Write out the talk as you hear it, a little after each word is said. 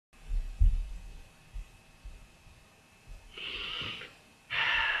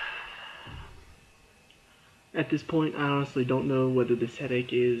At this point, I honestly don't know whether this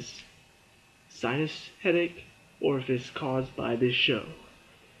headache is sinus headache or if it's caused by this show.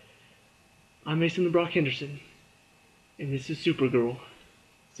 I'm Mason the Brock Henderson, and this is Supergirl,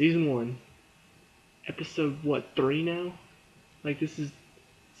 Season 1, Episode, 3 now? Like, it's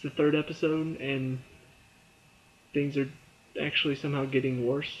the third episode, and things are actually somehow getting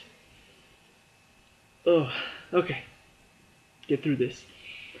worse. Oh, okay. Get through this.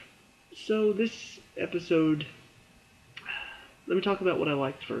 So, this episode, let me talk about what I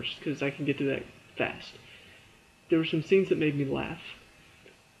liked first, because I can get to that fast. There were some scenes that made me laugh,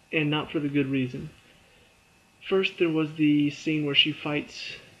 and not for the good reason. First, there was the scene where she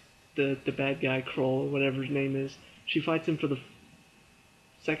fights the bad guy, Kroll, or whatever his name is. She fights him for the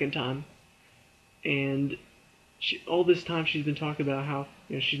second time, and all this time she's been talking about how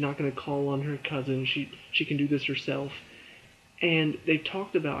she's not going to call on her cousin, she can do this herself. And they've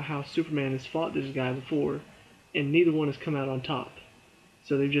talked about how Superman has fought this guy before, and neither one has come out on top.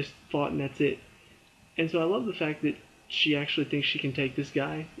 So they've just fought and that's it. And so I love the fact that she actually thinks she can take this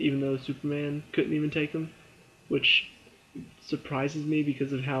guy, even though Superman couldn't even take him, which surprises me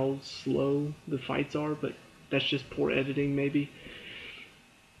because of how slow the fights are, but that's just poor editing maybe.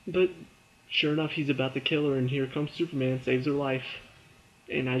 But sure enough, he's about to kill her, and here comes Superman, saves her life.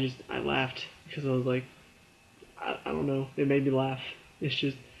 And I laughed, because I was like, I don't know, it made me laugh. It's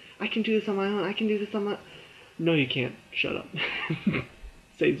just, I can do this on my own, I can do this on my... No, you can't. Shut up.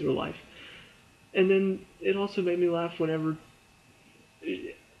 Saves her life. And then it also made me laugh whenever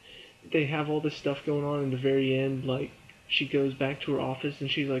they have all this stuff going on in the very end, like, she goes back to her office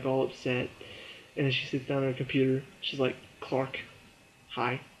and she's like all upset, and then she sits down at her computer, she's like, Clark,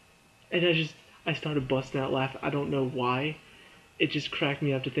 hi. And I started busting out laughing. I don't know why. It just cracked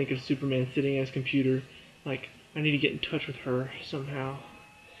me up to think of Superman sitting at his computer, like, I need to get in touch with her somehow.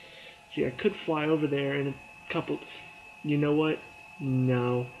 See, I could fly over there in a couple... You know what?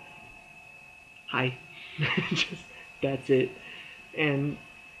 No. Hi. Just, that's it. And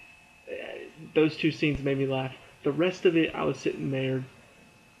those two scenes made me laugh. The rest of it, I was sitting there...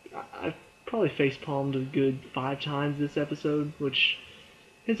 I probably face-palmed a good 5 times this episode, which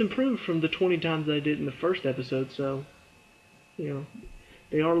has improved from the 20 times I did in the first episode, so...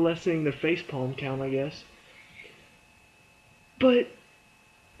 they are lessening their face-palm count, I guess. But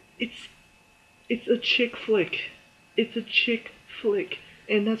it's a chick flick. It's a chick flick.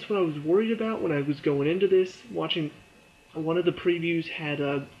 And that's what I was worried about when I was going into this, watching one of the previews had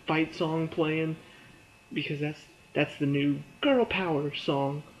a fight song playing, because that's the new girl power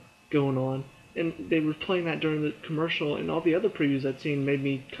song going on. And they were playing that during the commercial, and all the other previews I'd seen made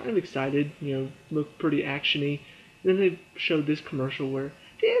me kind of excited, looked pretty action-y. And then they showed this commercial where,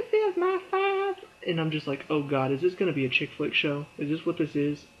 this is my five, and I'm just like, oh god, is this going to be a chick flick show? Is this what this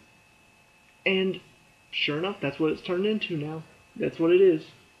is? And sure enough, that's what it's turned into now. That's what it is.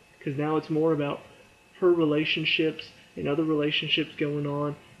 Because now it's more about her relationships and other relationships going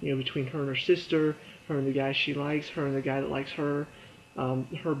on, between her and her sister, her and the guy she likes, her and the guy that likes her,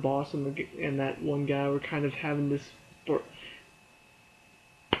 her boss and that one guy were kind of having this...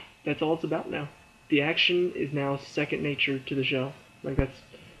 That's all it's about now. The action is now second nature to the show. Like,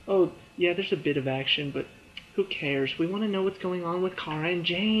 oh, yeah, there's a bit of action, but who cares? We want to know what's going on with Kara and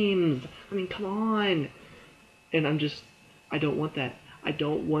James. I mean, come on. And I don't want that. I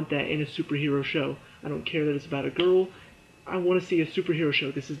don't want that in a superhero show. I don't care that it's about a girl. I want to see a superhero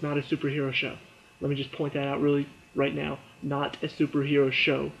show. This is not a superhero show. Let me just point that out really right now. Not a superhero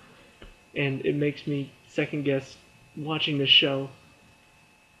show. And it makes me second guess watching this show.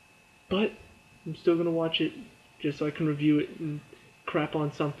 But I'm still going to watch it just so I can review it and crap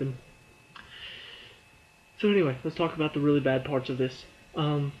on something. So anyway, let's talk about the really bad parts of this.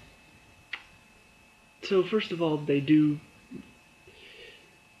 So first of all, they do...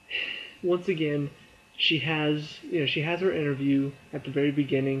 Once again, she has her interview at the very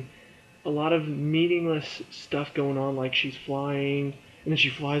beginning. A lot of meaningless stuff going on, like she's flying, and then she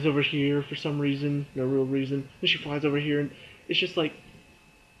flies over here for some reason, no real reason. Then she flies over here, and it's just like,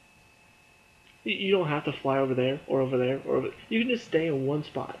 you don't have to fly over there, or over there, or over... You can just stay in one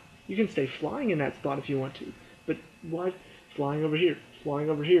spot. You can stay flying in that spot if you want to. But why flying over here,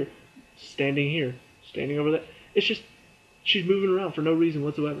 standing over there? It's just, she's moving around for no reason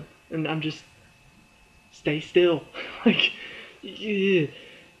whatsoever. And I'm just, stay still. Like, yeah.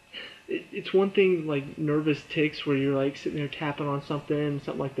 It's one thing, like, nervous tics where you're, like, sitting there tapping on something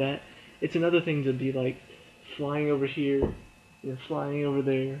like that. It's another thing to be, like, flying over here, flying over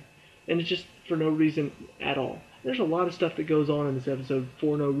there. And it's just for no reason at all. There's a lot of stuff that goes on in this episode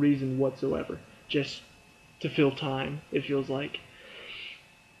for no reason whatsoever. Just to fill time, it feels like.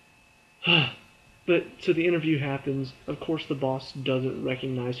 But so the interview happens. Of course, the boss doesn't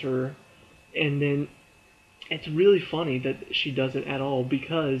recognize her, and then it's really funny that she doesn't at all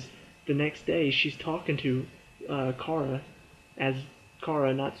because the next day she's talking to Kara as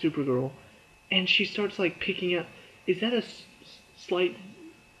Kara, not Supergirl, and she starts like picking up. Is that a slight?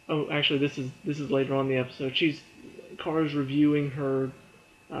 Oh, actually, this is later on in the episode. Kara's reviewing her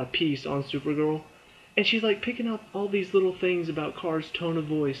piece on Supergirl, and she's like picking up all these little things about Kara's tone of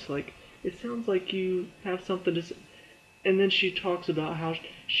voice. Like, it sounds like you have something to say. And then she talks about how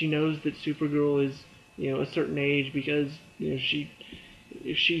she knows that Supergirl is, a certain age because, if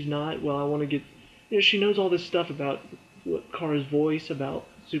she's not, well, I want to get, she knows all this stuff about what Kara's voice, about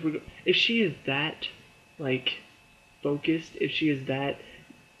Supergirl. If she is that, like, focused, if she is that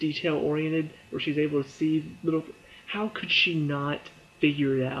detail oriented, where she's able to see little, how could she not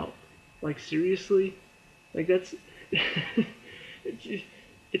figure it out? Like, seriously? Like, that's,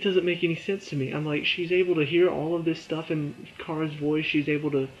 it doesn't make any sense to me. I'm like, she's able to hear all of this stuff in Kara's voice. She's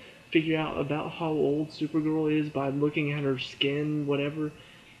able to figure out about how old Supergirl is by looking at her skin, whatever.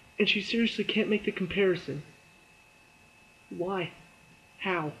 And she seriously can't make the comparison. Why?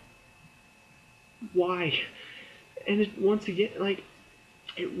 How? Why? And once again, like,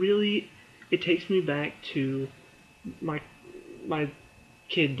 it takes me back to my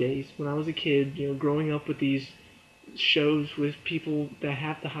kid days when I was a kid, growing up with these shows with people that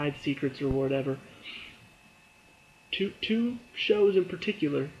have to hide secrets or whatever. Two shows in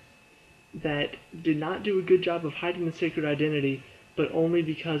particular that did not do a good job of hiding the secret identity, but only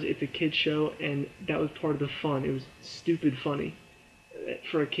because it's a kid's show and that was part of the fun. It was stupid funny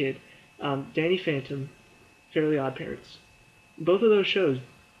for a kid. Danny Phantom, Fairly Odd Parents. Both of those shows,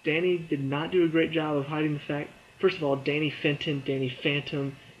 Danny did not do a great job of hiding the fact. First of all, Danny Fenton, Danny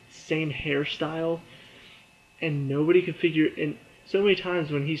Phantom, same hairstyle, and nobody could figure. And so many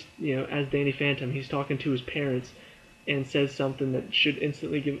times when he's, as Danny Phantom, he's talking to his parents and says something that should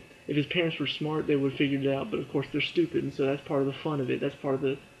instantly give. If his parents were smart, they would have figured it out. But of course, they're stupid, and so that's part of the fun of it. That's part of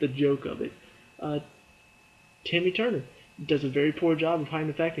the joke of it. Timmy Turner does a very poor job of hiding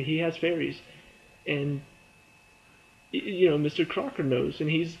the fact that he has fairies, and Mr. Crocker knows, and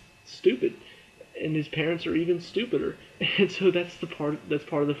he's stupid, and his parents are even stupider, and so that's part of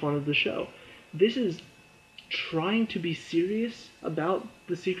the fun of the show. This is trying to be serious about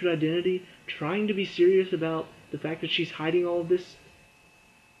the secret identity, trying to be serious about the fact that she's hiding all of this,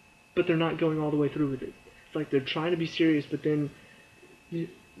 but they're not going all the way through with it. It's like they're trying to be serious, but then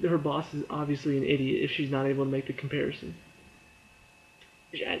her boss is obviously an idiot if she's not able to make the comparison.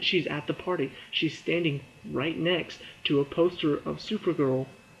 She's at the party. She's standing right next to a poster of Supergirl,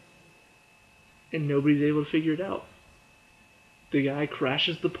 and nobody's able to figure it out. The guy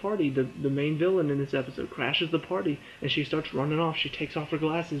crashes the party. The main villain in this episode crashes the party, and she starts running off. She takes off her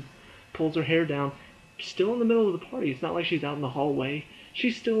glasses, pulls her hair down, still in the middle of the party. It's not like she's out in the hallway.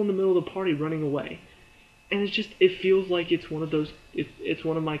 She's still in the middle of the party running away. And it feels like it's one of those, it's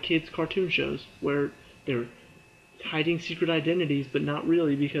one of my kids' cartoon shows where they're hiding secret identities, but not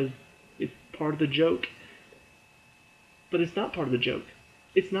really because it's part of the joke. But it's not part of the joke.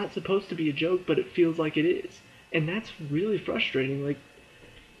 It's not supposed to be a joke, but it feels like it is. And that's really frustrating. Like,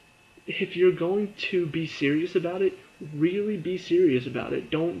 if you're going to be serious about it, really be serious about it.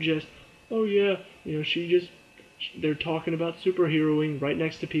 Don't just, oh yeah, they're talking about superheroing right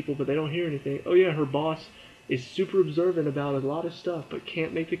next to people, but they don't hear anything. Oh yeah, her boss is super observant about a lot of stuff, but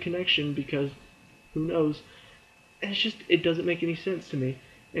can't make the connection because who knows. And it doesn't make any sense to me.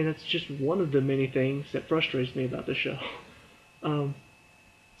 And that's just one of the many things that frustrates me about the show.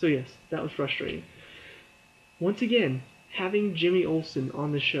 So yes, that was frustrating. Once again, having Jimmy Olsen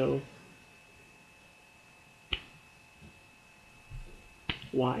on the show.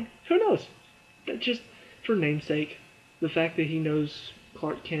 Why? Who knows? That just for namesake. The fact that he knows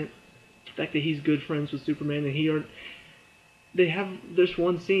Clark Kent, the fact that he's good friends with Superman, and they have this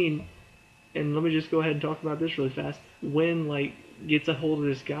one scene, and let me just go ahead and talk about this really fast. When gets a hold of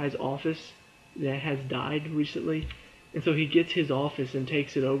this guy's office that has died recently, and so he gets his office and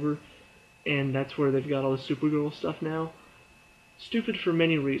takes it over, and that's where they've got all the Supergirl stuff now. Stupid for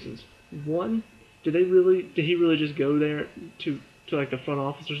many reasons. One, did he really just go there to the front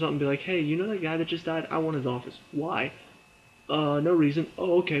office or something and be like, hey, you know that guy that just died? I want his office. Why? No reason.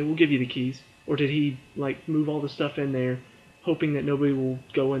 Oh, okay, we'll give you the keys. Or did he move all the stuff in there hoping that nobody will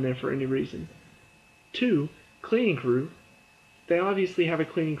go in there for any reason? Two, cleaning crew. They obviously have a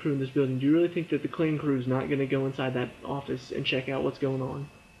cleaning crew in this building. Do you really think that the cleaning crew is not going to go inside that office and check out what's going on?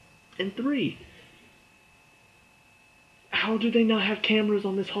 And three, how do they not have cameras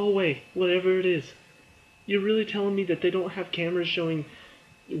on this hallway, whatever it is? You're really telling me that they don't have cameras showing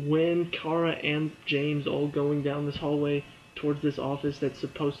when Kara and James all going down this hallway towards this office that's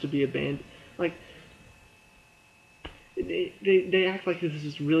supposed to be abandoned, like they act like this is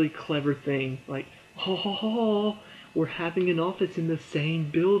this really clever thing, like oh, we're having an office in the same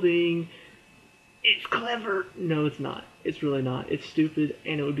building. It's clever. No, it's not. It's really not. It's stupid,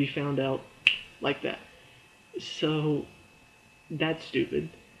 and it would be found out like that. So that's stupid.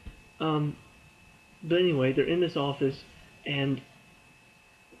 But anyway, they're in this office, and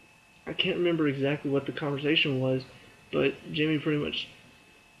I can't remember exactly what the conversation was, but Jimmy pretty much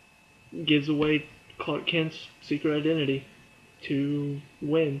gives away Clark Kent's secret identity to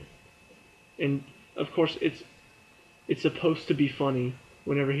win. And of course, it's supposed to be funny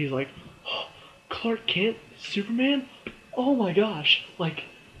whenever he's like, oh, Clark Kent, Superman? Oh my gosh! Like,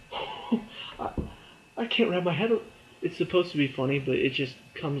 I can't wrap my head. It's supposed to be funny, but it just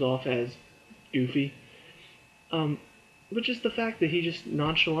comes off as goofy. But just the fact that he just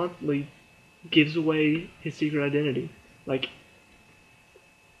nonchalantly gives away his secret identity, like,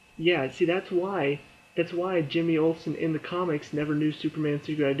 yeah, see, that's why Jimmy Olsen in the comics never knew Superman's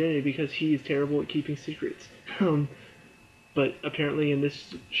secret identity, because he is terrible at keeping secrets. But apparently in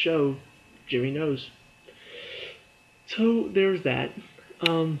this show, Jimmy knows. So there's that.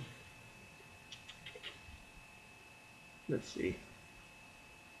 Let's see.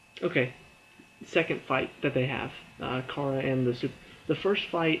 Okay, second fight that they have, Kara and the first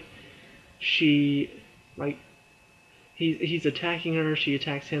fight, she, like, he's attacking her, she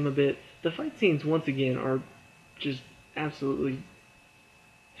attacks him a bit. The fight scenes, once again, are just absolutely,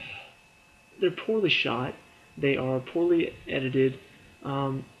 they're poorly shot, they are poorly edited,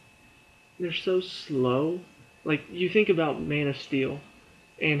 they're so slow. Like, you think about Man of Steel,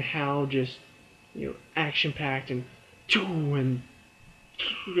 and how just, action-packed, and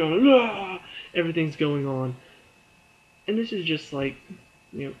everything's going on. And this is just like,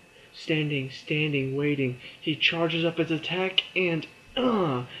 standing, waiting. He charges up his attack, and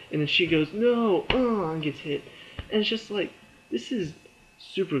then she goes, no, and gets hit. And it's just like, this is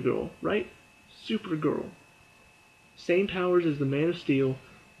Supergirl, right? Supergirl. Same powers as the Man of Steel,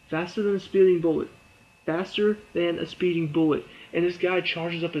 faster than a speeding bullet. Faster than a speeding bullet. And this guy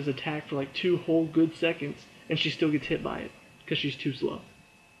charges up his attack for like 2 whole good seconds, and she still gets hit by it, because she's too slow.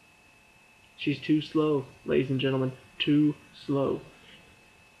 She's too slow, ladies and gentlemen. Too slow.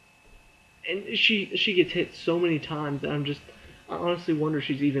 And she gets hit so many times that I honestly wonder if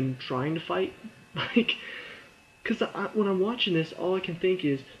she's even trying to fight. Like, because when I'm watching this, all I can think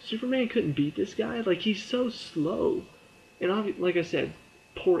is, Superman couldn't beat this guy? Like, he's so slow. And like I said,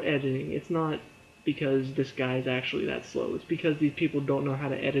 poor editing. It's not because this guy is actually that slow. It's because these people don't know how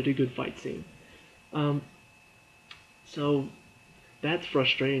to edit a good fight scene. So that's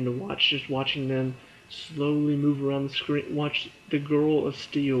frustrating to watch, just watching them slowly move around the screen. Watch the Girl of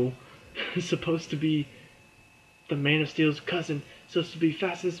Steel, supposed to be the Man of Steel's cousin, supposed to be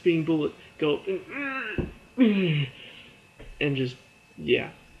fastest speeding bullet, go and just,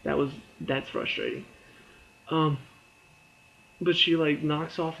 yeah, that's frustrating. But she like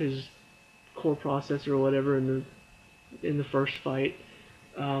knocks off his core processor or whatever in the first fight.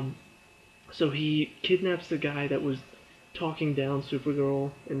 So he kidnaps the guy that was talking down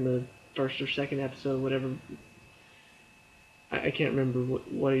Supergirl in the first or second episode, whatever. I can't remember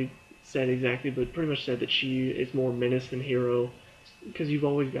what he said exactly, but pretty much said that she is more menace than hero, because you've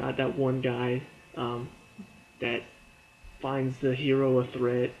always got that one guy that finds the hero a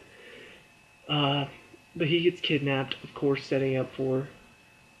threat. But he gets kidnapped, of course, setting up for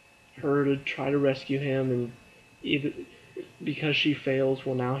her to try to rescue him, and either because she fails,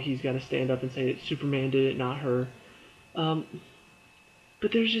 well, now he's got to stand up and say that Superman did it, not her.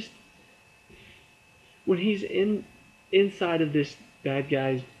 But there's just, when he's inside of this bad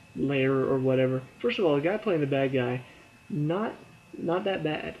guy's lair or whatever. First of all, the guy playing the bad guy, not that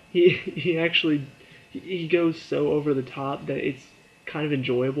bad. He actually he goes so over the top that it's kind of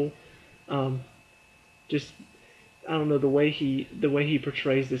enjoyable. Just, I don't know, the way he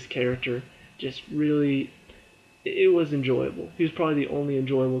portrays this character, just really, it was enjoyable. He was probably the only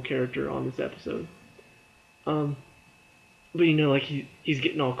enjoyable character on this episode. But like he's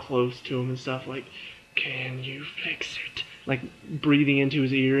getting all close to him and stuff, like, can you fix it? Like breathing into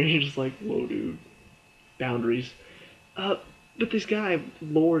his ear, and you're just like, whoa, dude, boundaries. But this guy,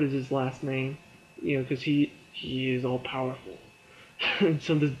 Lord is his last name, because he is all powerful. And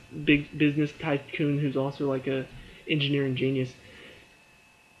some of this big business tycoon who's also like a engineering genius.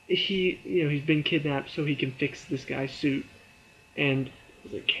 He's been kidnapped so he can fix this guy's suit, and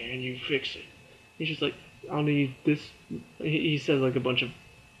he's like, can you fix it? He's just like, I'll need this. He says like a bunch of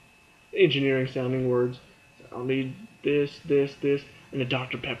engineering sounding words. I'll need this. and a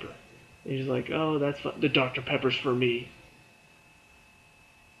Dr. Pepper. And he's like, oh, that's fun. The Dr. Pepper's for me.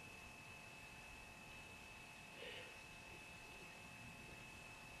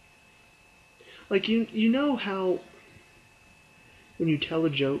 Like, you know how when you tell a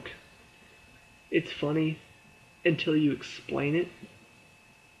joke, it's funny until you explain it?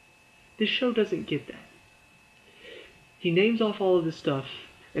 This show doesn't get that. He names off all of this stuff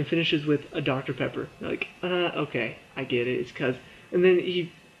and finishes with a Dr. Pepper. Like, okay, I get it. It's because... And then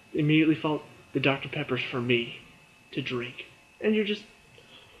he immediately felt the Dr. Pepper's for me to drink. And you're just...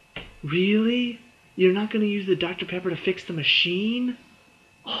 Really? You're not going to use the Dr. Pepper to fix the machine?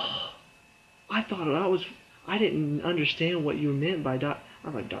 Oh, I thought that was... I didn't understand what you meant by I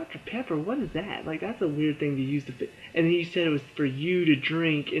was like, Dr. Pepper, what is that? Like, that's a weird thing to use to fix... And then you said it was for you to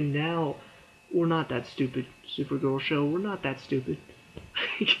drink, and now... We're not that stupid, Supergirl show. We're not that stupid.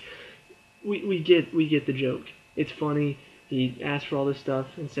 we get the joke. It's funny. He asks for all this stuff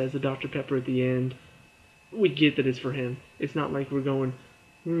and says the Dr. Pepper at the end. We get that it's for him. It's not like we're going,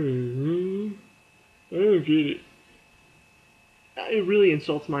 I don't get it. It really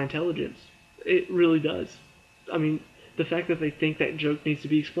insults my intelligence. It really does. I mean, the fact that they think that joke needs to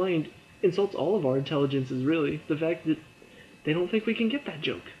be explained insults all of our intelligences, really. The fact that they don't think we can get that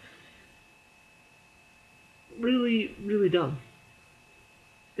joke. Really, really dumb.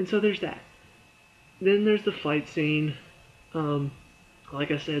 And so there's that. Then there's the fight scene. Like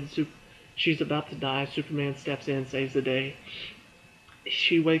I said, she's about to die. Superman steps in, saves the day.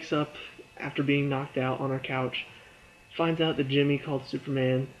 She wakes up after being knocked out on her couch, finds out that Jimmy called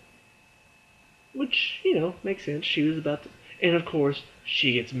Superman, which, you know, makes sense. She was about to... And, of course,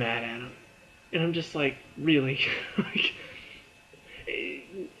 she gets mad at him. And I'm just like, really? Like...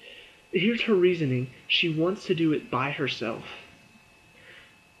 Here's her reasoning. She wants to do it by herself.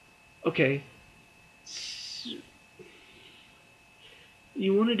 Okay.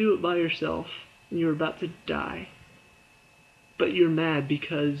 You want to do it by yourself, and you're about to die. But you're mad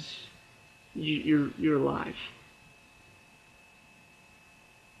because you're alive.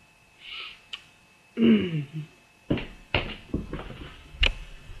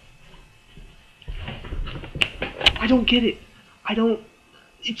 I don't get it.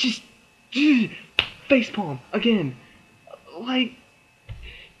 It just... Facepalm, again. Like,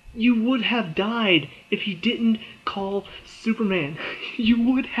 you would have died if he didn't call Superman. You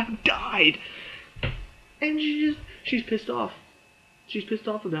would have died. And she's pissed off. She's pissed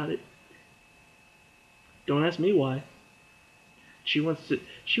off about it. Don't ask me why. She wants to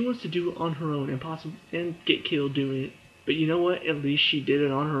do it on her own and get killed doing it. But you know what? At least she did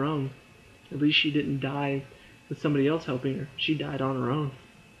it on her own. At least she didn't die with somebody else helping her. She died on her own.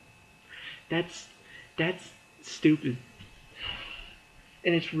 That's stupid.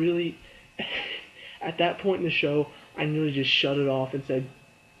 And it's really... At that point in the show, I nearly just shut it off and said,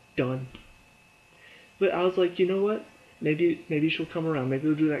 done. But I was like, you know what? Maybe she'll come around. Maybe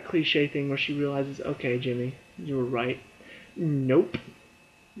we'll do that cliche thing where she realizes, okay, Jimmy, you were right. Nope.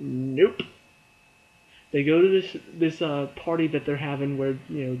 They go to this party that they're having where,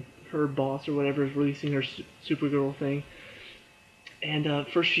 you know, her boss or whatever is releasing her Supergirl thing. And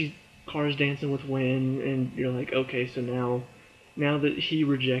first Kara's dancing with Wynn, and you're like, okay, so now that he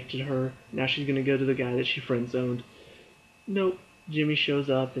rejected her, now she's gonna go to the guy that she friend-zoned. Nope. Jimmy shows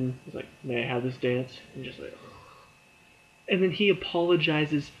up and he's like, may I have this dance? And just like, ugh. And then he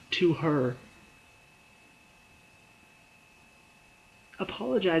apologizes to her.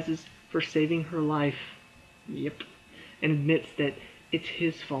 Apologizes for saving her life. Yep. And admits that it's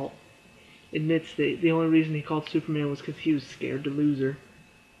his fault. Admits that the only reason he called Superman was because he was scared to lose her.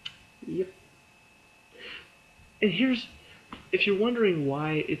 Yep. And here's, if you're wondering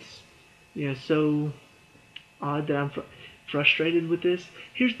why it's, you know, so odd that I'm frustrated with this,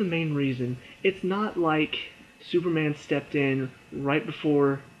 here's the main reason. It's not like Superman stepped in right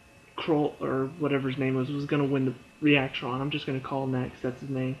before Kroll, or whatever his name was going to win the Reactron. I'm just going to call him that because that's his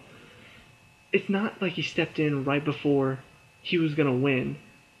name. It's not like he stepped in right before he was going to win.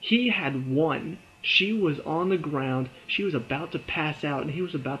 He had won. She was on the ground, she was about to pass out, and he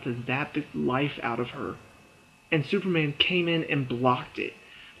was about to zap the life out of her. And Superman came in and blocked it.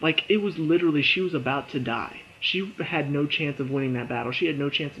 Like, it was literally, she was about to die. She had no chance of winning that battle. She had no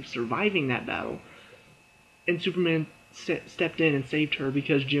chance of surviving that battle. And Superman stepped in and saved her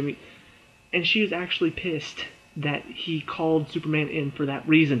because Jimmy... And she is actually pissed that he called Superman in for that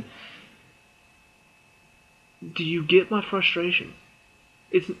reason. Do you get my frustration?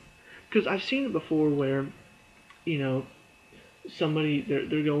 It's... Because I've seen it before where, you know, somebody,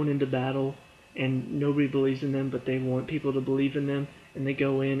 they're going into battle and nobody believes in them, but they want people to believe in them, and they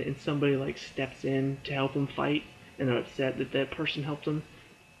go in and somebody, like, steps in to help them fight, and they're upset that that person helped them.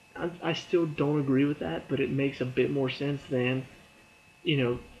 I still don't agree with that, but it makes a bit more sense than,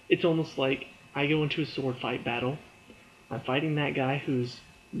 it's almost like I go into a sword fight battle. I'm fighting that guy who's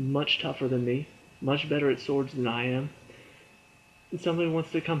much tougher than me, much better at swords than I am. And somebody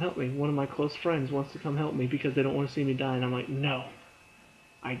wants to come help me. One of my close friends wants to come help me because they don't want to see me die. And I'm like, no,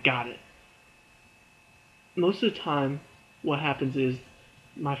 I got it. Most of the time, what happens is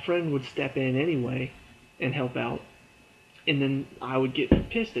my friend would step in anyway and help out. And then I would get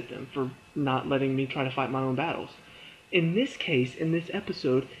pissed at them for not letting me try to fight my own battles. In this case, in this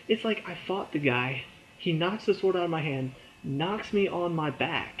episode, it's like I fought the guy. He knocks the sword out of my hand, knocks me on my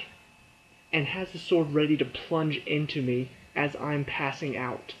back, and has the sword ready to plunge into me as I'm passing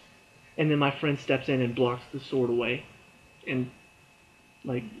out. And then my friend steps in and blocks the sword away, and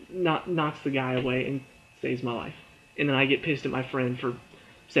knocks the guy away and saves my life. And then I get pissed at my friend for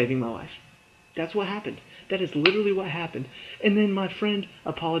saving my life. That's what happened. That is literally what happened. And then my friend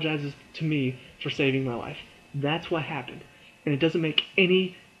apologizes to me for saving my life. That's what happened. And it doesn't make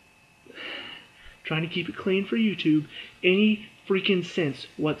any, trying to keep it clean for YouTube, any freaking sense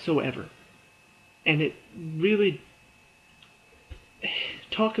whatsoever. And it really,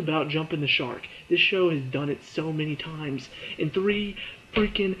 talk about jumping the shark. This show has done it so many times in 3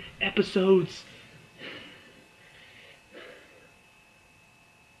 freaking episodes.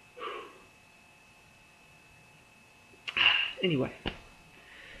 Anyway,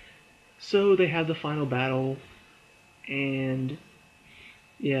 so they have the final battle, and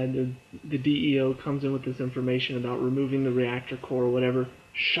yeah, the DEO comes in with this information about removing the reactor core or whatever.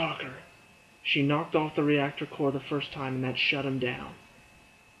 Shocker. She knocked off the reactor core the first time, and that shut him down.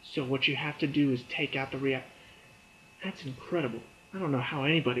 So what you have to do is take out the reactor. That's incredible. I don't know how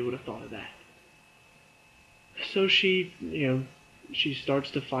anybody would have thought of that. So she starts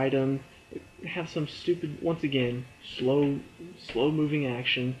to fight him. Have some stupid, once again, slow moving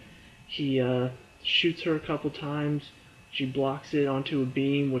action. He shoots her a couple times. She blocks it onto a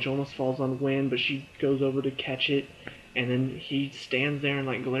beam, which almost falls on Wynn, but she goes over to catch it. And then he stands there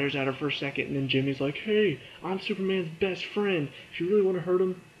and glares at her for a second, and then Jimmy's like, "Hey, I'm Superman's best friend. If you really want to hurt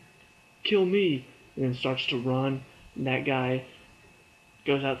him, kill me." And then starts to run. And that guy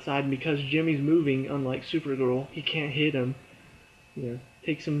goes outside, and because Jimmy's moving, unlike Supergirl, he can't hit him.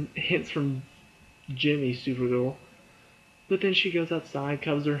 Take some hints from Jimmy, Supergirl. But then she goes outside,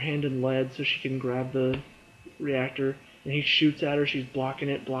 covers her hand in lead so she can grab the reactor, and he shoots at her. She's blocking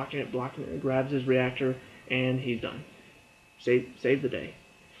it, and grabs his reactor, and he's done. Save the day.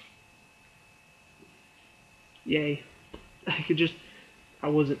 Yay. I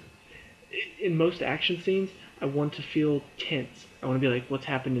wasn't, in most action scenes, I want to feel tense. I want to be like, what's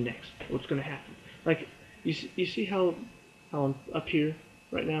happening next? What's going to happen? You see how I'm up here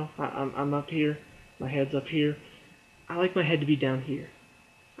right now? I'm up here. My head's up here. I like my head to be down here.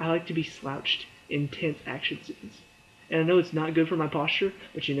 I like to be slouched in tense action scenes. And I know it's not good for my posture,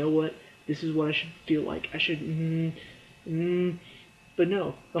 but you know what? This is what I should feel like. I should, But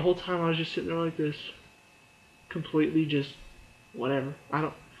no, the whole time I was just sitting there like this. Completely just, whatever.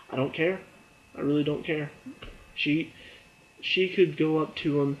 I don't care. I really don't care. She could go up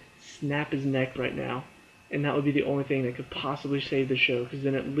to him, snap his neck right now, and that would be the only thing that could possibly save the show, because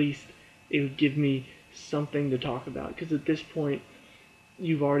then at least it would give me something to talk about. Because at this point,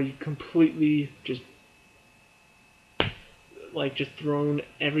 you've already completely just thrown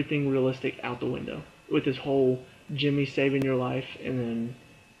everything realistic out the window with this whole Jimmy saving your life and then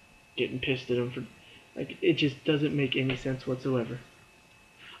getting pissed at him for, it just doesn't make any sense whatsoever.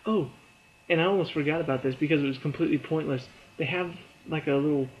 Oh, and I almost forgot about this because it was completely pointless. They have a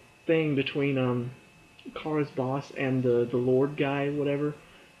little thing between Kara's boss and the Lord guy, whatever.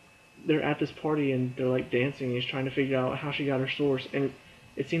 They're at this party and they're dancing. He's trying to figure out how she got her source, and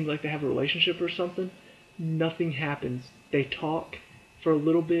it seems like they have a relationship or something. Nothing happens. They talk for a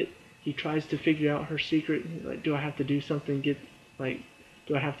little bit. He tries to figure out her secret. Do I have to do something? Do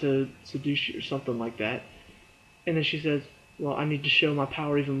I have to seduce you or something like that? And then she says, "Well, I need to show my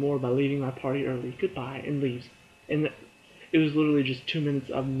power even more by leaving my party early. Goodbye," and leaves. And it was literally just 2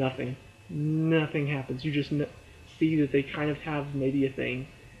 minutes of nothing. Nothing happens. You just see that they kind of have maybe a thing,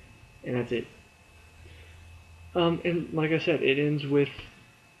 and that's it. And like I said, it ends with,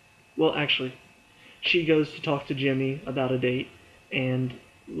 well, actually, she goes to talk to Jimmy about a date, and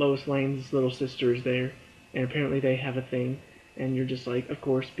Lois Lane's little sister is there, and apparently they have a thing, and you're just like, of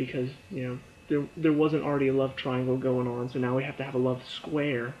course, because, there wasn't already a love triangle going on, so now we have to have a love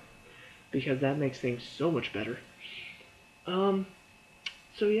square, because that makes things so much better.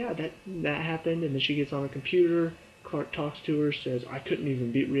 So yeah, that happened, and then she gets on the computer, Clark talks to her, says, "I couldn't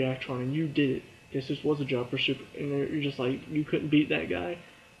even beat Reactron, and you did it. guess this was a job for Super. And you're just like, you couldn't beat that guy,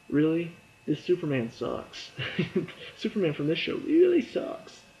 really? This Superman sucks. Superman from this show really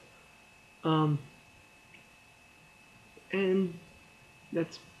sucks. And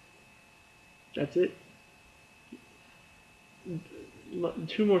that's it.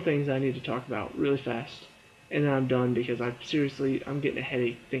 Two more things I need to talk about really fast, and then I'm done because I'm getting a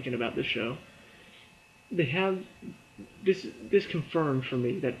headache thinking about this show. They have this confirmed for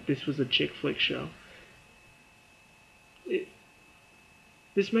me that this was a chick flick show.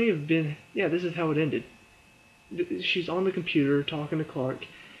 This may have been, yeah, this is how it ended. She's on the computer talking to Clark,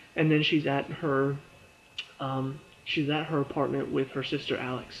 and then she's at her apartment with her sister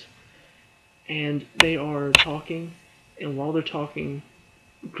Alex, and they are talking, and while they're talking,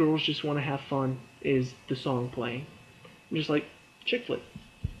 Girls Just Want to Have Fun is the song playing. I'm just like, chick flick.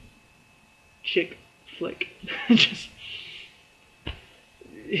 Chick flick. Just,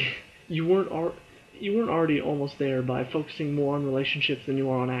 you weren't already almost there by focusing more on relationships than you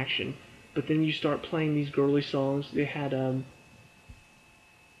are on action, but then you start playing these girly songs. They had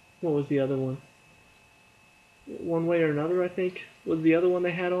what was the other one? One Way or Another, I think, was the other one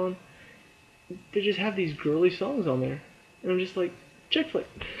they had on. They just have these girly songs on there, and I'm just like, chick flick.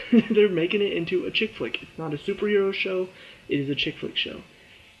 They're making it into a chick flick. It's not a superhero show, it is a chick flick show.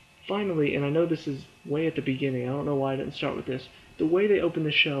 Finally, and I know this is way at the beginning, I don't know why I didn't start with this, the way they open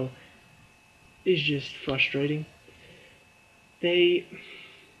the show is just frustrating. They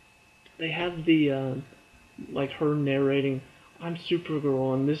have the like her narrating, I'm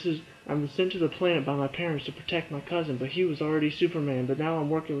Supergirl, and I'm sent to the planet by my parents to protect my cousin, but he was already Superman, but now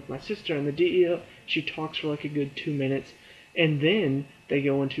I'm working with my sister and the DEO. She talks for like a good 2 minutes, and then they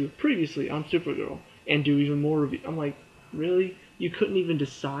go into previously I'm Supergirl and do even more review. I'm like, really? You couldn't even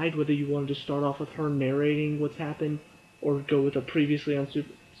decide whether you wanted to start off with her narrating what's happened or go with a previously on Super.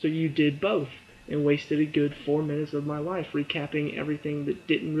 So you did both and wasted a good 4 minutes of my life recapping everything that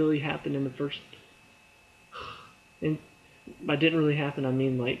didn't really happen in the first. And by didn't really happen, I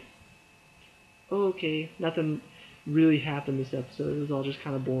mean like, oh, okay, nothing really happened this episode. It was all just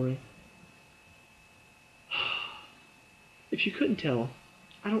kind of boring. If you couldn't tell,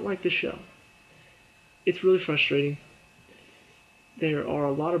 I don't like this show. It's really frustrating. There are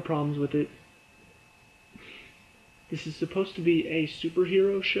a lot of problems with it. This is supposed to be a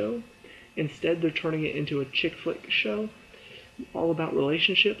superhero show. Instead, they're turning it into a chick flick show, all about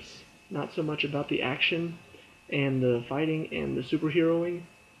relationships, not so much about the action and the fighting and the superheroing.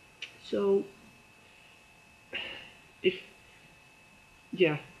 So,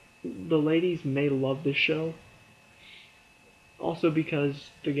 the ladies may love this show. Also because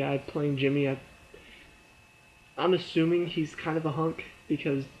the guy playing Jimmy, I'm assuming he's kind of a hunk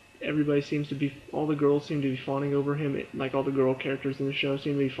because all the girls seem to be fawning over him, like all the girl characters in the show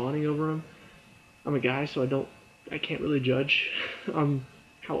seem to be fawning over him. I'm a guy, so I can't really judge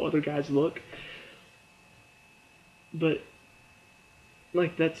how other guys look. But,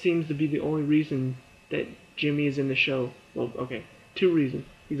 like, that seems to be the only reason that Jimmy is in the show. Well, okay, 2 reasons.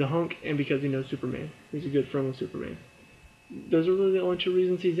 He's a hunk, and because he knows Superman. He's a good friend with Superman. Those are really the only 2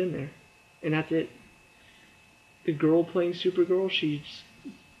 reasons he's in there. And that's it. The girl playing Supergirl, she's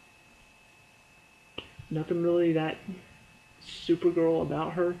nothing really that Supergirl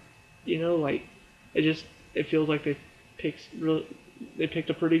about her. You know, like, it feels like they picked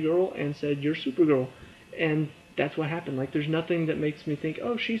a pretty girl and said, you're Supergirl. And that's what happened. Like, there's nothing that makes me think,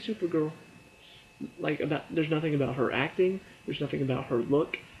 oh, she's Supergirl. There's nothing about her acting. There's nothing about her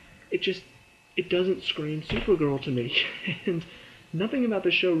look. It doesn't scream Supergirl to me. And nothing about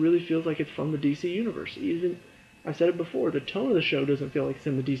the show really feels like it's from the DC universe. Even, I've said it before, the tone of the show doesn't feel like it's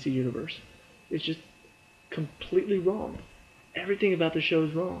in the DC universe. It's just completely wrong. Everything about the show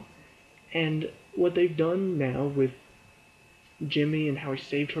is wrong. And what they've done now with Jimmy and how he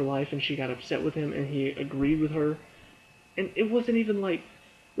saved her life and she got upset with him and he agreed with her. And it wasn't even like,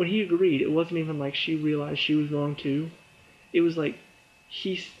 when he agreed, it wasn't even like she realized she was wrong too. It was like,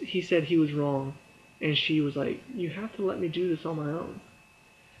 he said he was wrong, and she was like, you have to let me do this on my own.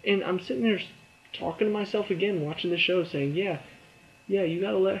 And I'm sitting there talking to myself again, watching the show, saying, yeah, you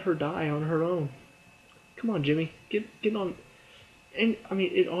gotta let her die on her own. Come on, Jimmy, get on. And, I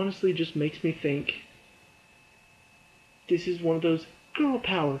mean, it honestly just makes me think this is one of those girl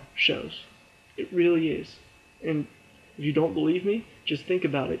power shows. It really is. And if you don't believe me, just think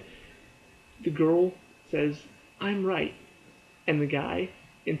about it. The girl says, I'm right. And the guy,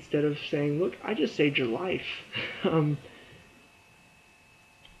 instead of saying, look, I just saved your life, you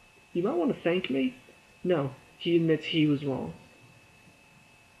might want to thank me? No, he admits he was wrong.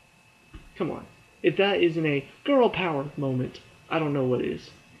 Come on. If that isn't a girl power moment, I don't know what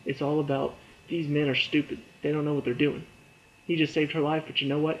is. It's all about these men are stupid. They don't know what they're doing. He just saved her life, but you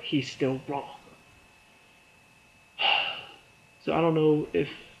know what? He's still wrong. So I don't know if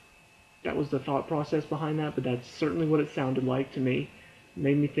that was the thought process behind that, but that's certainly what it sounded like to me. It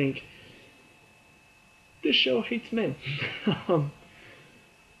made me think, this show hates men.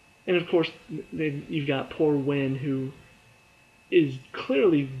 And of course, you've got poor Wen, who is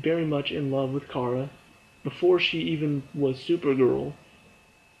clearly very much in love with Kara before she even was Supergirl,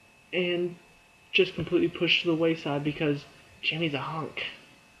 and just completely pushed to the wayside because Jimmy's a hunk.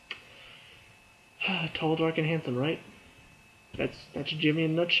 Tall, dark, and handsome, right? That's Jimmy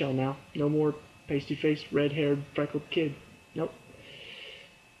in a nutshell now. No more pasty-faced, red-haired, freckled kid. Nope.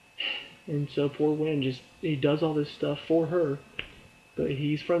 And so poor Wen he does all this stuff for her, but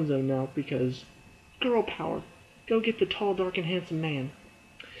he's friend-zoned now because girl power. Go get the tall, dark, and handsome man.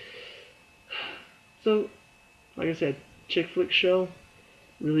 So, like I said, chick flick show,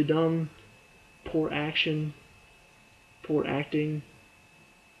 really dumb, poor action, poor acting.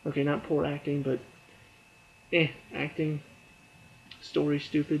 Okay, not poor acting, but acting. Story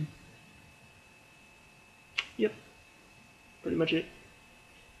stupid. Yep, pretty much it.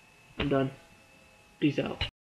 I'm done. Peace out.